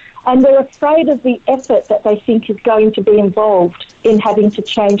things, and they're afraid of the effort that they think is going to be involved in having to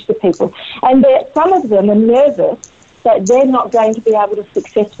change the people. And some of them are nervous that they're not going to be able to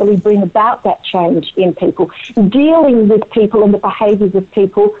successfully bring about that change in people. Dealing with people and the behaviours of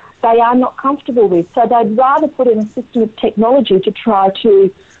people they are not comfortable with. So they'd rather put in a system of technology to try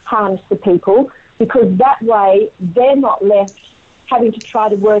to harness the people, because that way they're not left having to try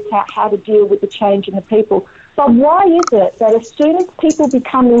to work out how to deal with the change in the people. But why is it that as soon as people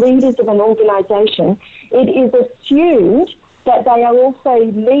become leaders of an organisation, it is assumed that they are also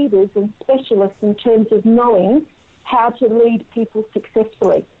leaders and specialists in terms of knowing how to lead people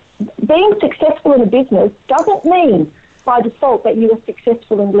successfully? Being successful in a business doesn't mean by default that you are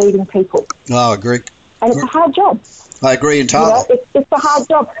successful in leading people. Oh, I agree. And it's a hard job. I agree entirely. It's a hard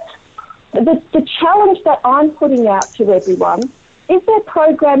job. The challenge that I'm putting out to everyone, is there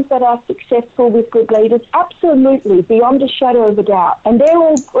programs that are successful with good leaders? Absolutely, beyond a shadow of a doubt. And they're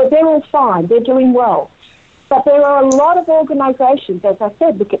all fine. They're doing well. But there are a lot of organisations, as I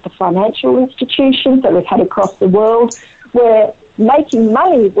said, look at the financial institutions that we've had across the world, where making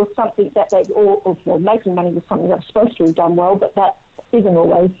money was something that making money was something that's supposed to have done well, but that isn't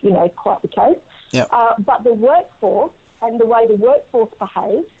always, quite the case. Yep. But the workforce and the way the workforce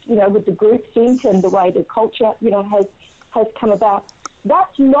behaves, with the groupthink and the way the culture, has come about,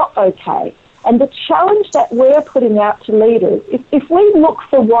 that's not okay. And the challenge that we're putting out to leaders, if we look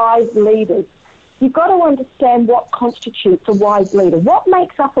for wise leaders, you've got to understand what constitutes a wise leader. What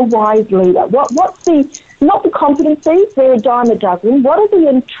makes up a wise leader? What's not the competencies, they're a dime a dozen. What are the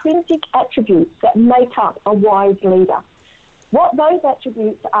intrinsic attributes that make up a wise leader? What those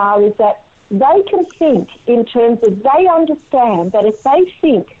attributes are is that they can think in terms of, they understand that if they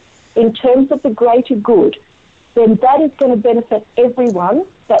think in terms of the greater good, then that is going to benefit everyone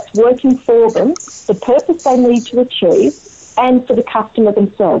that's working for them, the purpose they need to achieve, and for the customer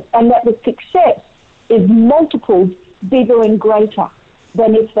themselves. And that the success is multiples bigger and greater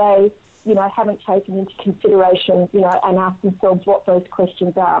than if they, haven't taken into consideration, and asked themselves what those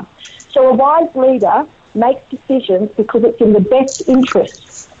questions are. So a wise leader makes decisions because it's in the best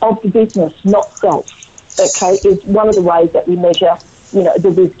interest of the business, not self. Okay, is one of the ways that we measure,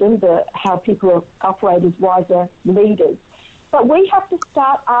 the wisdom, how people operate as wiser leaders. But we have to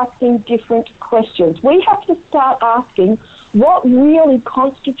start asking different questions. We have to start asking what really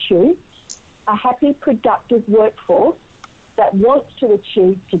constitutes a happy, productive workforce that wants to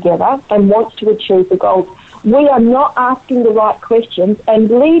achieve together and wants to achieve the goals. We are not asking the right questions, and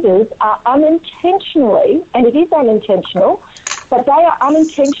leaders are unintentionally, and it is unintentional, but they are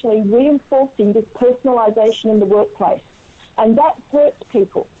unintentionally reinforcing this personalisation in the workplace. And that hurts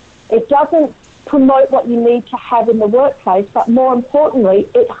people. It doesn't promote what you need to have in the workplace, but more importantly,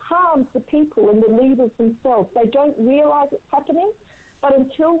 it harms the people and the leaders themselves. They don't realise it's happening, but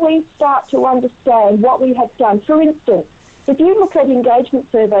until we start to understand what we have done. For instance, if you look at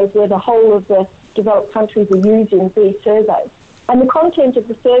engagement surveys where the whole of the developed countries are using these surveys, and the content of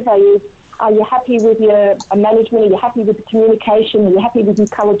the survey is, are you happy with your management? Are you happy with the communication? Are you happy with your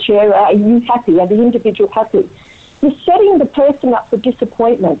colour chair? Are you happy? Are the individual happy? You're setting the person up for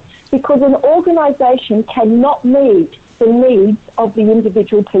disappointment because an organisation cannot meet the needs of the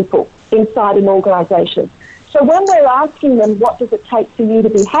individual people inside an organisation. So when we're asking them, what does it take for you to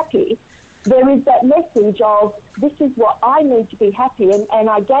be happy, there is that message of, this is what I need to be happy, and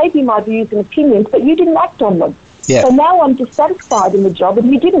I gave you my views and opinions, but you didn't act on them. Yeah. So now I'm dissatisfied in the job,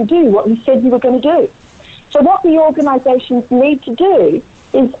 and you didn't do what you said you were going to do. So what the organisations need to do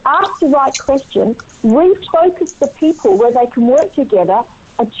is ask the right question, refocus the people where they can work together,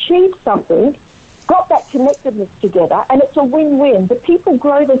 achieve something, got that connectedness together, and it's a win-win. The people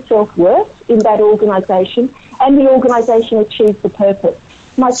grow their self-worth in that organisation, and the organisation achieves the purpose.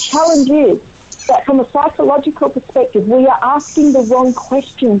 My challenge is that from a psychological perspective, we are asking the wrong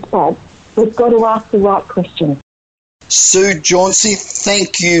questions, Bob. We've got to ask the right questions. Sue Jauncey,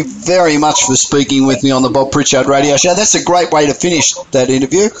 thank you very much for speaking with me on the Bob Pritchard Radio Show. That's a great way to finish that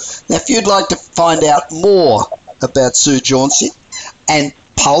interview. Now, if you'd like to find out more about Sue Jauncey and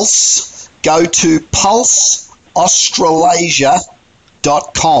Pulse, go to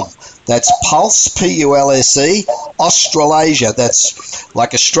pulseaustralasia.com. That's Pulse, P-U-L-S-E, Australasia. That's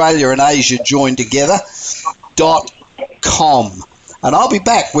like Australia and Asia joined together, .com. And I'll be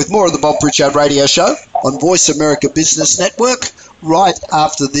back with more of the Bob Pritchard Radio Show on Voice America Business Network right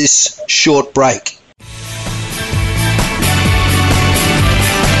after this short break.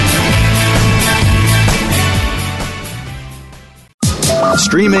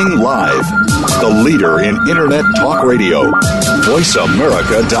 Streaming live, the leader in Internet Talk Radio,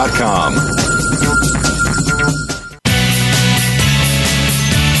 voiceamerica.com.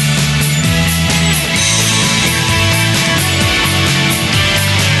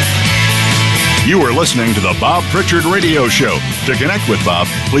 You are listening to the Bob Pritchard Radio Show. To connect with Bob,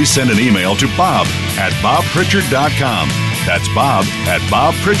 please send an email to bob@bobpritchard.com. That's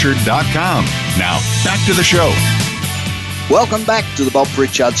bob@bobpritchard.com. Now, back to the show. Welcome back to the Bob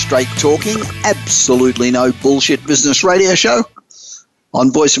Pritchard Straight Talking, absolutely no bullshit business radio show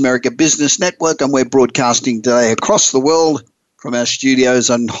on Voice America Business Network, and we're broadcasting today across the world from our studios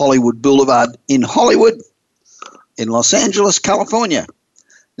on Hollywood Boulevard in Hollywood, in Los Angeles, California.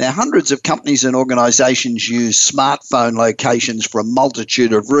 Now, hundreds of companies and organisations use smartphone locations for a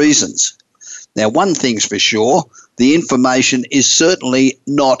multitude of reasons. Now, one thing's for sure, the information is certainly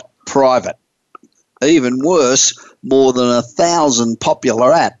not private. Even worse, more than 1,000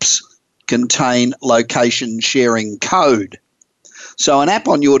 popular apps contain location sharing code. So an app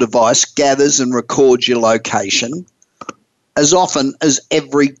on your device gathers and records your location as often as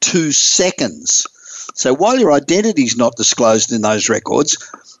every 2 seconds. So while your identity is not disclosed in those records,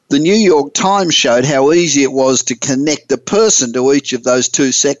 the New York Times showed how easy it was to connect a person to each of those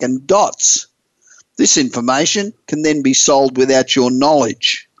 2-second dots. This information can then be sold without your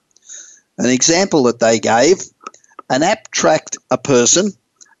knowledge. An example that they gave, An app tracked a person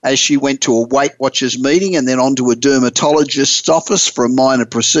as she went to a Weight Watchers meeting and then on to a dermatologist's office for a minor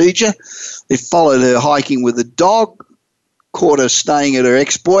procedure. It followed her hiking with a dog, caught her staying at her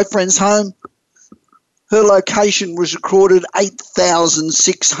ex-boyfriend's home. Her location was recorded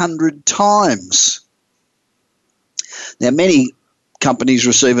 8,600 times. Now, many companies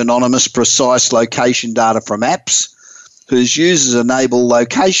receive anonymous, precise location data from apps whose users enable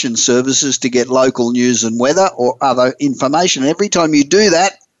location services to get local news and weather or other information. Every time you do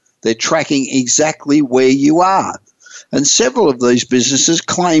that, they're tracking exactly where you are. And several of these businesses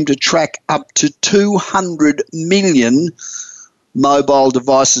claim to track up to 200 million mobile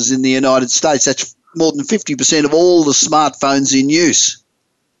devices in the United States. That's more than 50% of all the smartphones in use.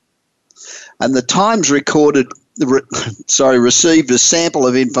 And the Times received a sample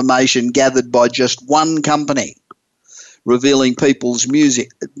of information gathered by just one company, revealing people's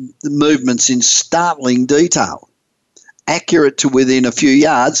movements in startling detail, accurate to within a few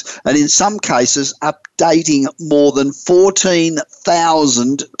yards, and in some cases updating more than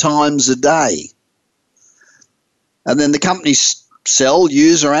 14,000 times a day. And then the companies sell,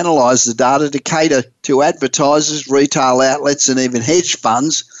 use, or analyse the data to cater to advertisers, retail outlets, and even hedge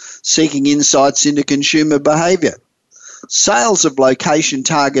funds seeking insights into consumer behaviour. Sales of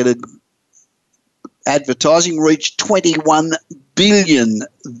location-targeted advertising reached $21 billion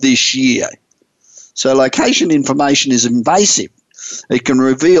this year. So location information is invasive. It can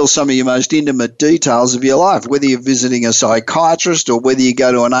reveal some of your most intimate details of your life, whether you're visiting a psychiatrist or whether you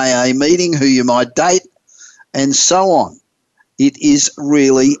go to an AA meeting, who you might date, and so on. It is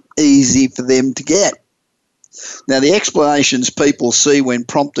really easy for them to get. Now, the explanations people see when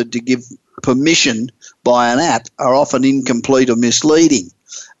prompted to give permission by an app are often incomplete or misleading.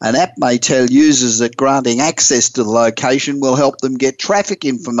 An app may tell users that granting access to the location will help them get traffic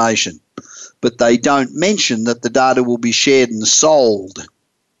information, but they don't mention that the data will be shared and sold.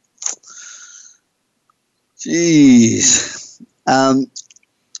 Jeez.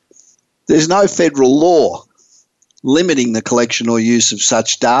 There's no federal law limiting the collection or use of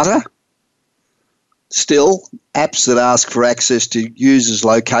such data. Still, apps that ask for access to users'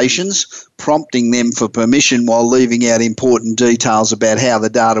 locations, prompting them for permission while leaving out important details about how the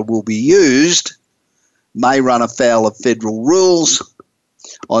data will be used, may run afoul of federal rules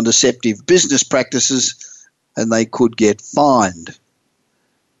on deceptive business practices, and they could get fined.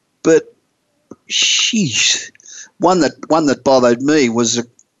 But, sheesh, one that bothered me was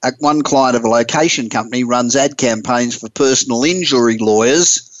one client of a location company runs ad campaigns for personal injury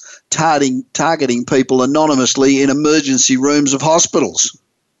lawyers, targeting people anonymously in emergency rooms of hospitals.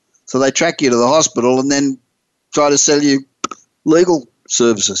 So they track you to the hospital and then try to sell you legal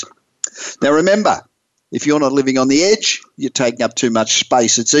services. Now remember, if you're not living on the edge, you're taking up too much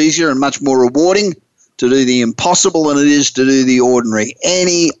space. It's easier and much more rewarding to do the impossible than it is to do the ordinary.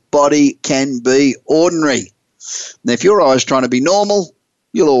 Anybody can be ordinary. Now, if you're always trying to be normal,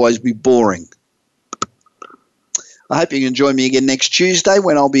 you'll always be boring. I hope you can join me again next Tuesday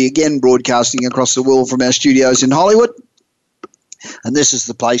when I'll be again broadcasting across the world from our studios in Hollywood. And this is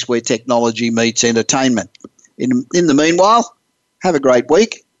the place where technology meets entertainment. In the meanwhile, have a great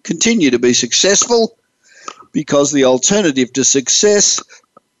week. Continue to be successful, because the alternative to success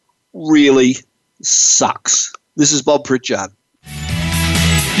really sucks. This is Bob Pritchard.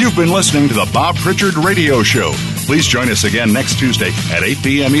 You've been listening to the Bob Pritchard Radio Show. Please join us again next Tuesday at 8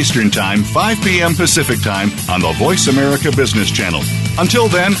 p.m. Eastern Time, 5 p.m. Pacific Time on the Voice America Business Channel. Until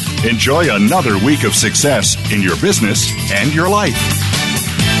then, enjoy another week of success in your business and your life.